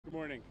Good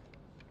morning.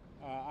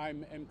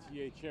 I'm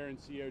MTA Chair and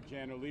CEO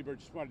Jano Lieber.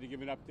 Just wanted to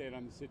give an update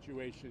on the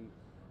situation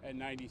at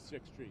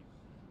 96th Street.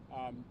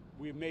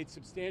 We've made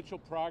substantial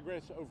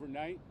progress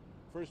overnight.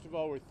 First of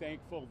all, we're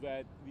thankful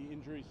that the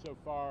injuries so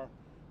far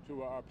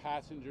to our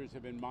passengers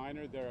have been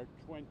minor. There are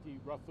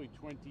roughly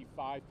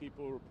 25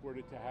 people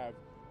reported to have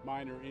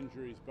minor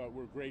injuries, but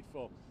we're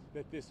grateful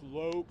that this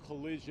low speed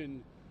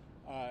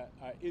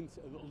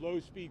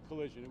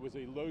collision, it was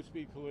a low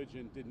speed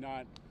collision, did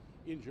not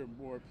injure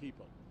more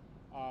people.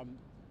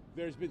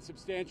 There's been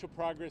substantial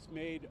progress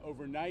made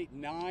overnight.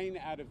 9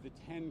 out of the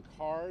 10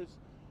 cars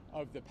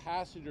of the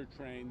passenger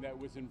train that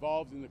was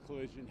involved in the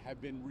collision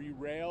have been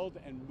re-railed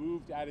and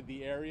moved out of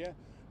the area.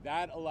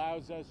 That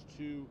allows us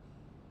to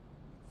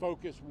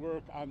focus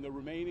work on the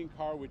remaining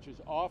car, which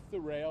is off the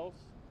rails.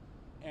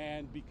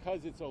 And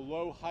because it's a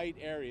low height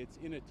area, it's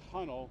in a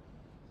tunnel,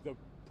 the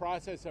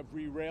process of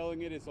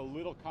re-railing it is a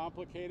little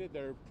complicated.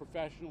 There are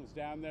professionals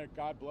down there,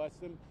 God bless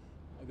them.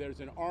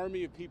 There's an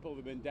army of people that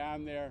have been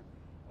down there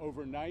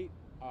overnight,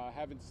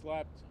 haven't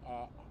slept,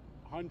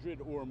 100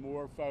 or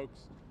more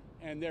folks,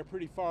 and they're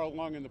pretty far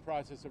along in the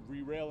process of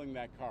re-railing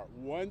that car.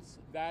 Once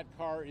that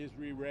car is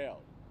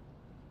re-railed,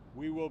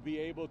 we will be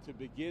able to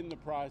begin the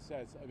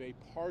process of a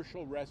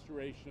partial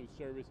restoration of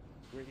service.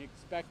 We're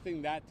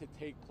expecting that to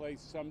take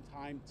place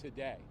sometime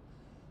today.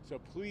 So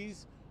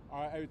please,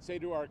 I would say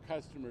to our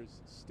customers,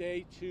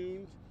 stay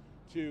tuned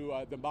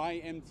to the My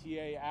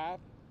MTA app,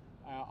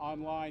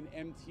 online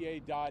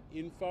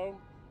mta.info,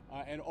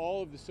 and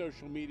all of the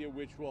social media,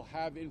 which will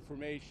have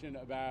information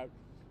about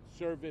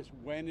service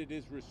when it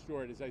is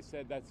restored. As I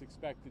said, that's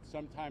expected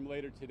sometime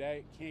later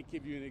today. Can't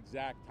give you an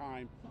exact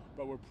time,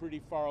 but we're pretty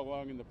far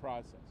along in the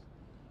process.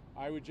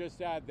 I would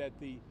just add that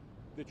the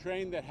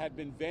train that had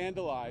been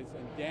vandalized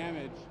and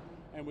damaged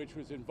and which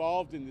was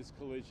involved in this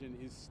collision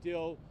is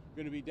still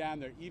going to be down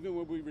there. Even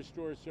when we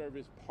restore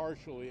service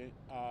partially,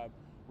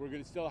 we're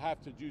going to still have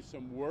to do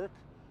some work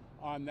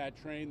on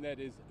that train that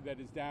is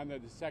down there,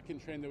 the second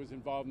train that was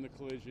involved in the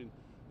collision,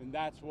 and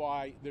that's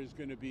why there's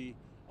going to be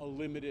a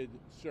limited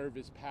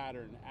service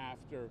pattern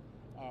after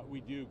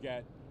we do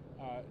get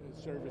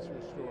service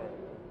restored.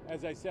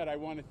 As I said, I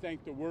want to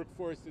thank the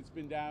workforce that's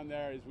been down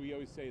there. As we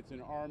always say, it's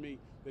an army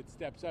that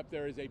steps up.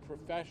 There is a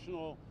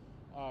professional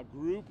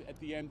group at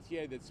the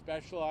MTA that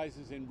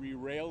specializes in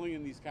re-railing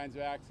in these kinds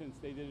of accidents.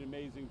 They did an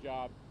amazing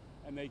job,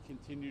 and they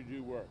continue to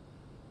do work.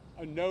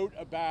 A note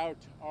about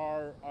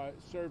our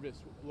service.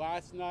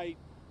 Last night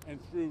and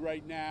through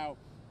right now,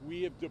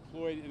 we have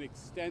deployed an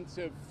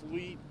extensive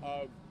fleet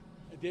of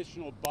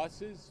additional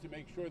buses to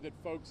make sure that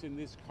folks in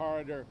this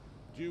corridor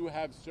do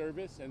have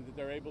service and that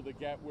they're able to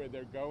get where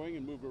they're going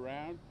and move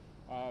around.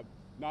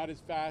 Not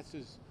as fast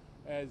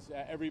as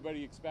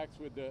everybody expects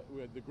with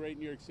the great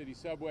New York City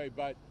subway,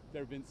 but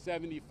there have been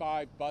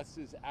 75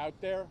 buses out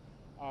there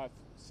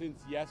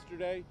since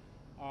yesterday.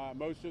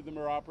 Most of them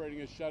are operating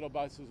as shuttle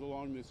buses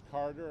along this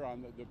corridor,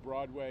 on the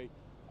Broadway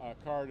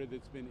corridor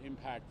that's been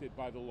impacted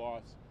by the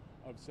loss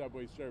of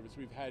subway service.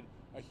 We've had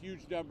a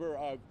huge number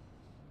of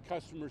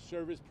customer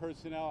service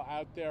personnel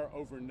out there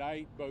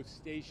overnight, both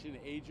station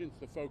agents,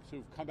 the folks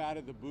who've come out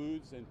of the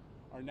booths and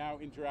are now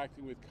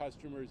interacting with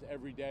customers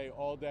every day,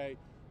 all day,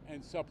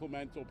 and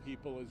supplemental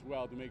people as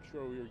well to make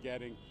sure we are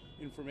getting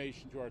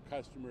information to our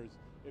customers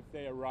if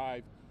they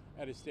arrive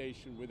at a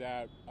station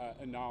without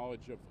a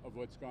knowledge of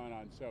what's going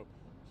on. So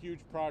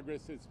huge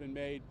progress that's been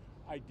made.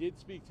 I did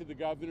speak to the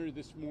governor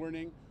this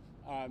morning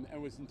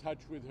and was in touch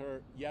with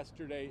her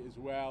yesterday as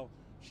well.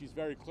 She's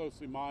very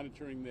closely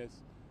monitoring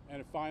this.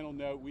 And a final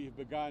note, we have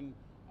begun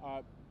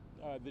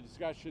the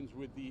discussions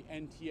with the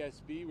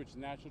NTSB, which is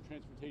the National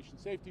Transportation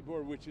Safety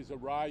Board, which is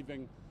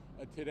arriving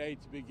today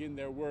to begin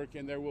their work,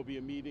 and there will be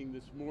a meeting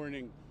this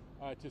morning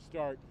to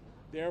start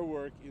their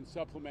work in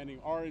supplementing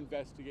our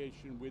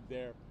investigation with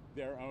their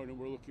own, and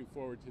we're looking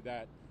forward to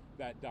that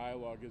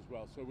dialogue as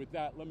well. So with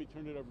that, let me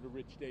turn it over to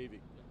Rich Davey.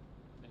 Yeah.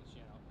 Thanks,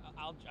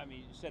 Jano.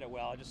 You said it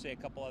well. I'll just say a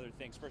couple other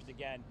things. First,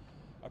 again,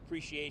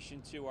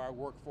 appreciation to our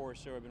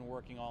workforce who have been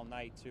working all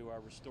night to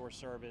restore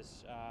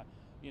service.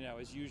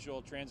 As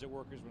usual, transit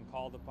workers, when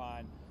called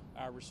upon,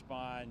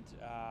 respond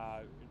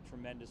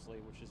tremendously,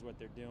 which is what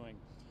they're doing.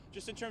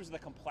 Just in terms of the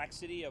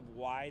complexity of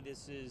why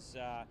this is,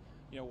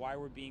 why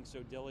we're being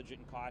so diligent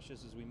and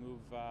cautious as we move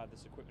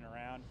this equipment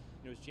around.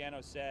 As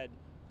Jano said,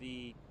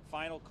 the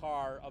final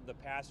car of the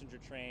passenger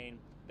train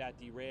that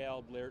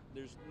derailed,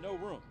 there's no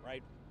room,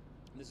 right?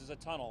 This is a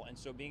tunnel, and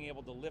so being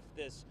able to lift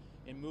this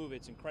and move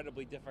it's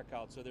incredibly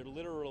difficult. So they're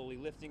literally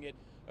lifting it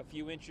a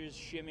few inches,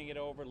 shimming it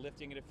over,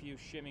 lifting it a few,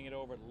 shimming it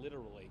over,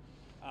 literally.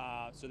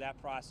 So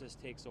that process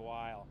takes a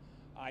while.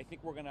 I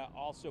think we're going to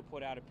also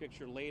put out a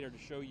picture later to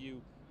show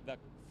you the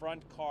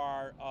front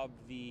car of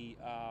the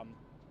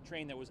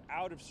train that was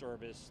out of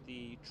service,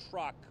 the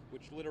truck,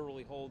 which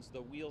literally holds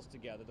the wheels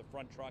together, the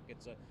front truck.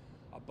 It's a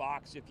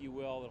box, if you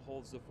will, that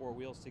holds the 4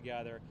 wheels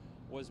together,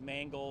 was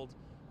mangled.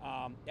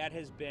 That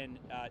has been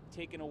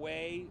taken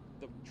away.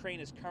 The train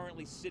is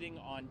currently sitting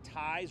on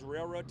ties,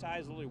 railroad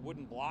ties, literally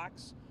wooden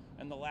blocks.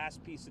 And the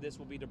last piece of this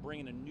will be to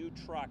bring in a new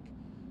truck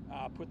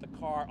put the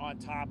car on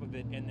top of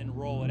it, and then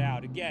roll it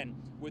out. Again,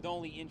 with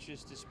only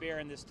inches to spare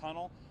in this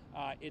tunnel,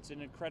 it's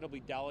an incredibly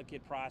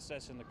delicate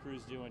process, and the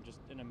crew's doing just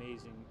an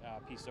amazing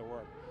piece of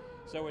work.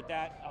 So with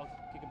that, I'll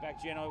kick it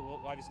back to Jano.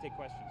 We'll obviously take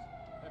questions.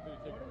 Happy to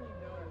take What do we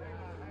know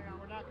now? Hang on,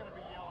 we're not going to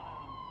be yelling at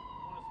them.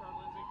 You want to start,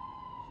 Lindsay?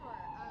 Sure.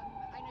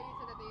 I know you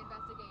said that the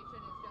investigation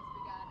has just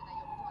begun and that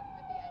you'll be talking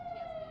with the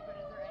NTSB, but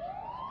is there any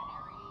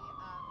preliminary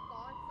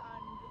thoughts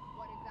on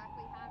what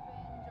exactly happened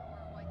or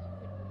what you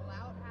could rule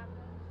out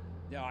happened?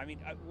 No, I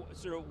mean,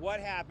 sort of what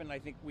happened, I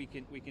think we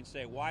can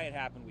say. Why it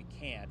happened, we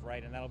can't,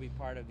 right? And that'll be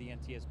part of the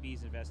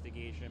NTSB's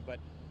investigation.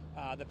 But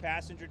the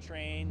passenger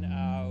train,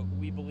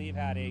 we believe,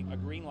 had a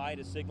green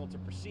light, a signal to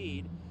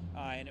proceed,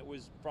 and it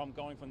was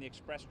going from the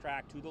express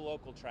track to the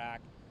local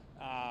track.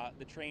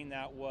 The train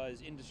that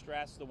was in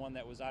distress, the one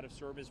that was out of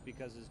service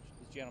because, as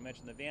Jano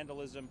mentioned, the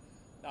vandalism,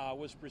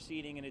 was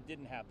proceeding and it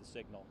didn't have the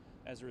signal.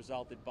 As a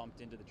result, it bumped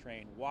into the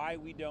train. Why,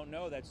 we don't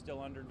know. That's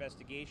still under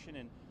investigation,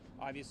 and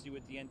obviously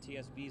with the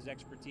NTSB's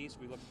expertise,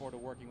 we look forward to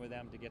working with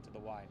them to get to the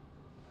why.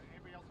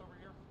 Anybody else over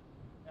here?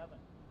 Evan.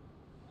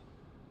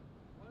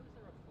 Why was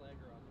there a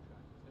flagger on the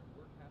track? Was there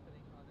work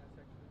happening on that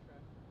section of the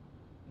track?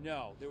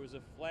 No, there was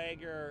a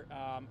flagger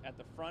at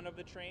the front of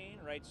the train,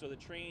 right? So the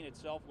train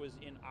itself was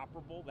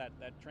inoperable, that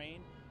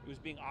train. It was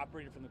being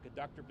operated from the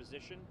conductor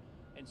position.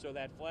 And so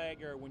that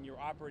flagger, when you're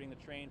operating the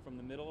train from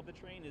the middle of the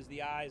train, is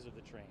the eyes of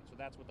the train. So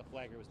that's what the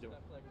flagger was doing.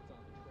 That flagger's on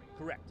the train.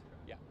 Correct.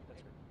 Okay. Yeah,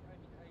 that's correct.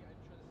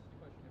 I'm sure this is the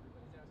question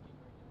everybody's asking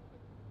right now,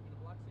 but in a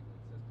block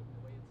signaling system,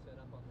 the way it's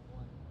set up on the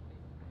one,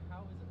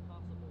 how is it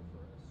possible for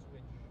a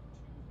switch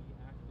to be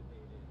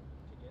activated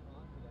to get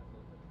onto that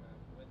local track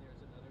when there's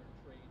another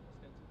train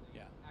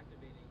ostensibly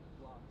activating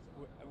blocks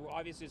on that Well,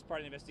 obviously it's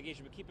part of the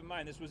investigation, but keep in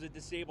mind this was a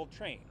disabled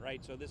train,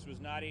 right? So this was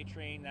not a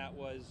train that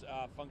was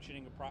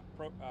functioning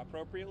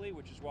appropriately,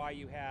 which is why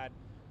you had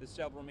the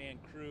several-man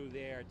crew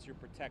there to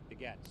protect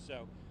against.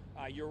 So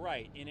you're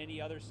right. In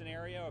any other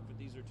scenario, if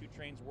these are two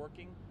trains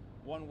working,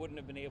 one wouldn't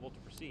have been able to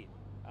proceed.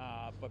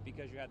 But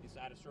because you had this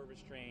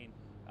out-of-service train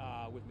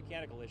with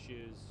mechanical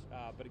issues,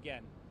 but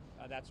again,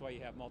 that's why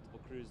you have multiple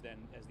crews then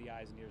as the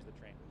eyes and ears of the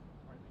train.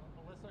 All right,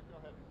 Melissa, go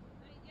ahead.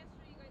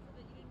 Yesterday you guys said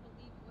that you didn't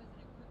believe it was an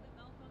equipment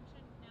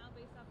malfunction. Now,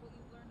 based off what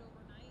you've learned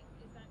overnight,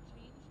 is that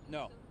changed?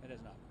 No, it has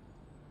not.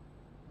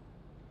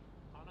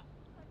 Anna?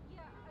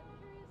 Yeah, I'm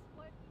curious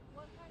what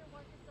kind of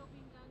work is still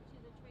being done to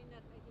the train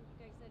that I think you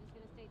guys said is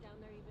going to stay down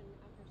there even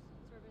after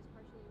service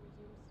partially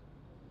resumes?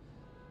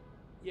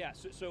 Yeah,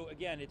 so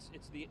again,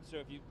 so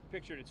if you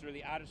pictured it, sort of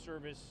the out of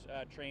service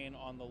train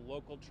on the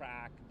local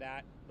track,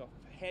 that the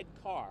head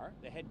car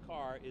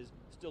is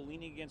still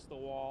leaning against the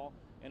wall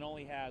and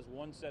only has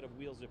one set of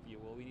wheels, if you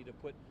will. We need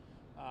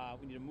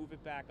to move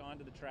it back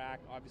onto the track,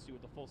 obviously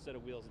with the full set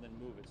of wheels, and then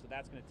move it. So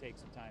that's going to take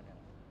some time.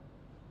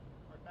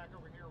 All right, back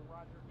over here,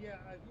 Roger. Yeah,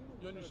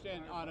 You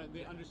understand, Anna?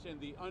 They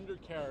understand the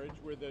undercarriage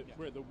where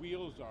the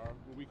wheels are,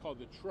 what we call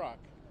the truck,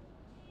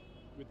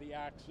 with the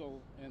axle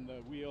and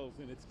the wheels,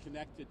 and it's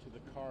connected to the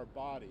car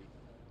body,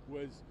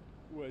 was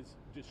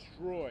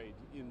destroyed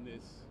in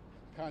this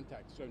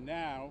contact. So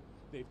now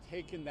they've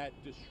taken that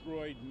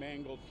destroyed,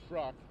 mangled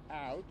truck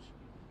out,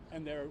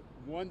 and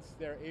once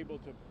they're able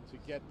to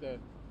get the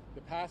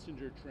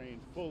passenger train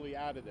fully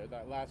out of there,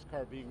 that last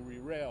car being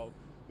re-railed,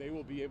 they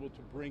will be able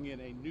to bring in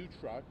a new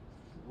truck,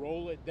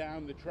 roll it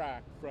down the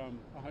track from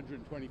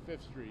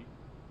 125th Street,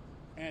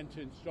 and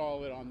to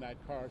install it on that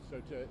car,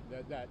 so to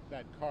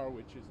that car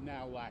which is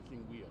now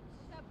lacking wheels.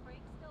 Is that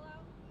brake still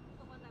out?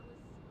 The one that was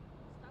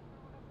stuck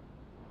or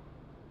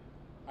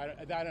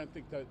whatever? I don't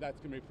think that's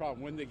going to be a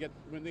problem. When they get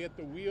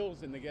the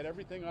wheels and they get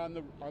everything on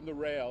the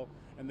rail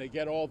and they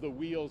get all the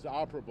wheels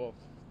operable,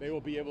 they will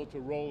be able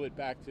to roll it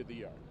back to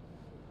the yard.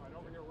 All right,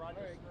 over here, Roger.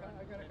 All right,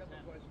 I got a couple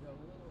of questions. I'm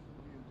a little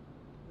confused.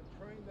 The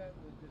train that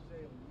was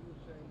disabled, you were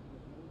saying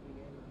was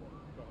moving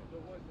anyway. So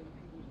it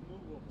was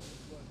movable.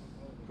 It wasn't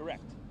moving.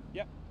 Correct.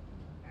 Yep.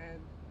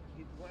 And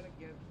it went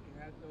against. It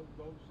had no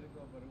go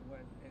signal, but it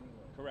went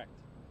anyway. Correct.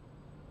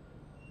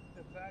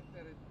 The fact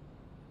that it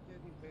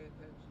didn't pay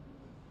attention to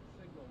the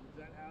signal, was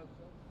that how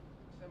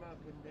somehow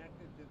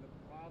connected to the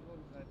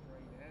problems that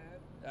train had?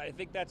 I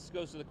think that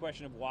goes to the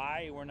question of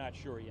why. We're not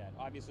sure yet.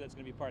 Obviously, that's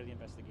going to be part of the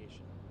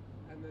investigation.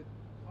 And the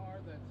car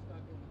that's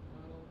stuck in the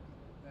tunnel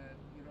that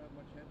you don't have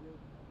much headroom,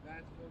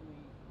 that's from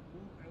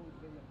that was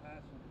from the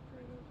passenger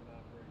train that was in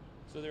operation.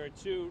 So there are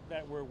two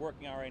that we're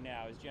working on right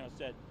now. As Jano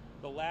said,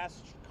 the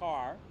last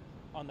car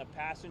on the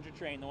passenger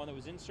train, the one that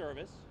was in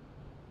service,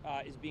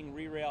 is being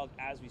re-railed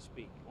as we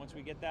speak. Once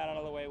we get that out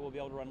of the way, we'll be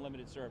able to run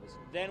limited service.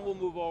 Then we'll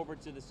move over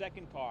to the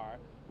second car,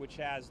 which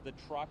has the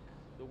truck,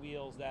 the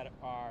wheels that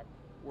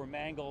were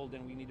mangled,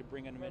 and we need to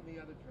bring them in. From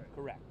the other train.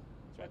 Correct.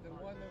 That's But right.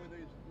 the one where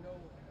there's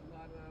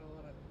not a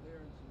lot of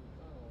clearance in the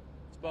tunnel.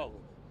 It's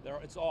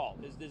both. It's all.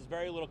 There's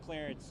very little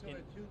clearance. So there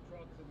are two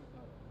trucks in the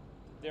tunnel.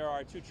 There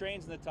are two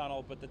trains in the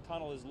tunnel, but the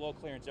tunnel is low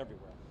clearance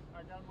everywhere.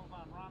 I got to move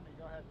on. Romney,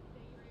 go ahead.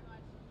 Thank you very much.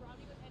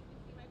 Robbie with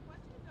NBC. My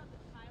question is about the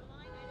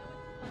timeline. I know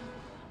it's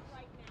possible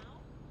right now.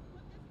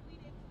 Could this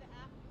bleed into the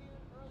afternoon,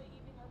 early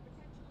evening, or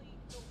potentially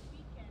the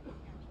weekend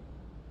schedule?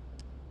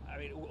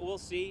 we'll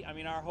see. I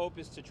mean, our hope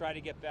is to try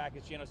to get back,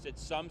 as Gino said,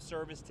 some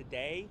service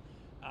today,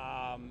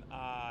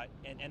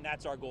 and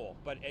that's our goal.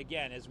 But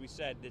again, as we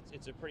said,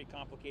 it's a pretty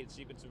complicated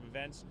sequence of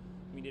events.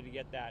 We need to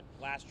get that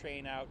last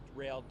train out,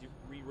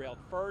 re-railed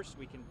first.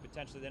 We can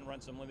potentially then run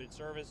some limited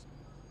service,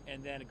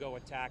 and then go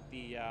attack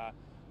the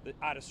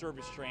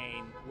out-of-service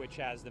train, which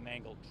has the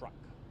mangled truck.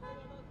 Will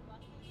those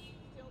buses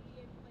still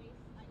be in place,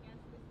 I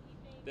guess, this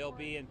evening? They'll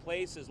be in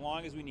place as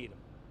long as we need them.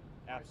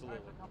 Absolutely.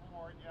 Time for a couple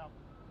more. Yeah.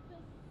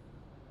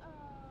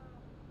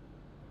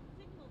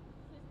 The signal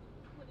system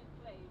was put in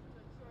place to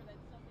ensure that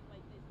something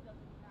like this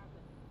doesn't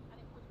happen, and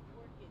it was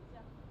working. So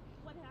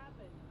what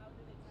happened? How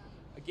did it happen?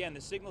 Again,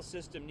 the signal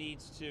system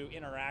needs to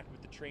interact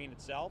with the train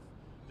itself.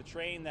 The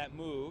train that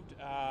moved,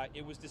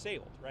 it was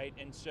disabled, right?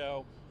 And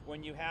so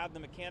when you have the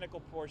mechanical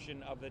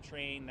portion of the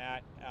train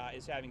that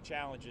is having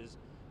challenges,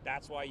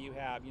 that's why you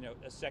have,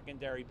 a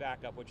secondary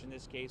backup, which in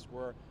this case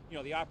were,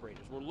 the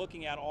operators. We're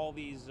looking at all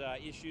these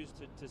issues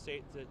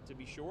to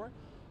be sure.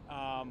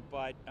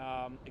 But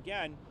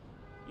again,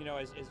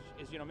 as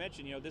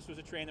mentioned, this was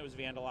a train that was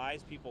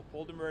vandalized. People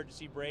pulled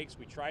emergency brakes.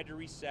 We tried to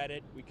reset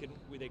it. We couldn't.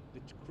 The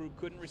crew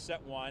couldn't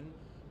reset one.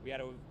 We had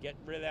to get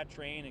rid of that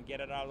train and get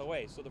it out of the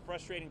way. So the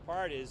frustrating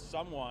part is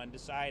someone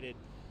decided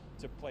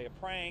to play a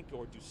prank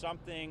or do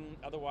something,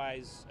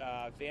 otherwise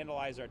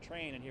vandalize our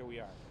train, and here we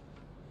are.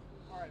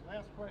 All right,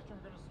 last question.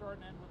 We're going to start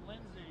and end with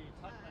Lindsay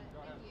Tuckman. Go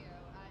ahead. Thank you.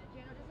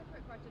 Jano, just a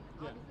quick question.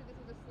 Yeah. Obviously, this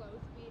was a slow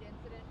speed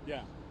incident.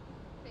 Yeah.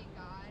 Thank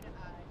God,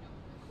 no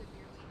one was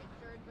severely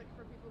injured. But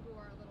for people who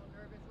are a little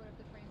nervous, what if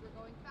the trains were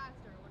going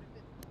faster? What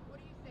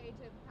do you say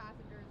to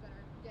passengers that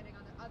are getting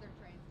on the other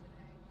trains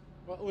today?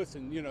 Well,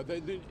 listen,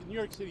 the New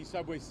York City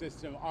subway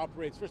system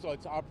operates, first of all,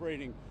 it's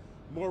operating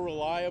more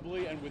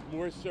reliably and with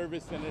more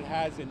service than it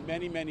has in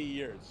many, many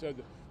years. So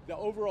the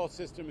overall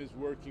system is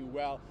working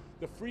well.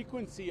 The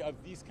frequency of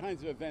these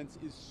kinds of events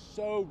is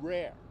so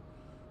rare.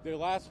 The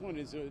last one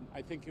is,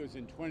 I think it was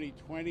in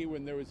 2020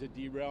 when there was a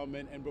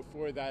derailment, and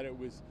before that it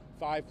was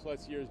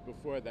 5+ years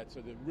before that. So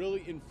they're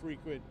really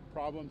infrequent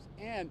problems,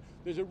 and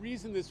there's a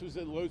reason this was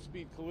a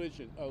low-speed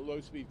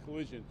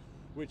collision,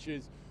 which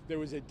is there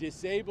was a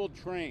disabled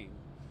train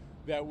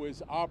that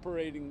was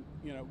operating,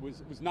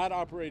 was not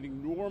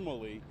operating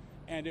normally,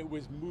 and it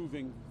was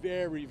moving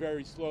very,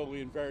 very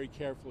slowly and very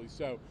carefully.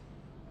 So,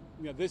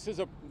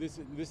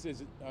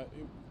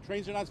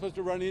 trains are not supposed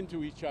to run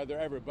into each other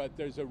ever, but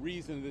there's a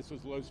reason this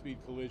was low-speed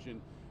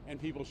collision, and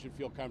people should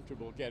feel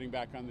comfortable getting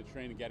back on the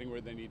train and getting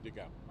where they need to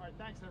go. All right,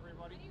 thanks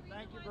everybody. Any reason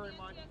Thank you why very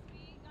the much.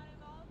 NTSB got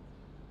involved?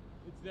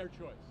 It's their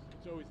choice.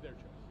 It's always their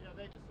choice. Yeah,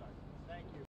 they decide. Thank you.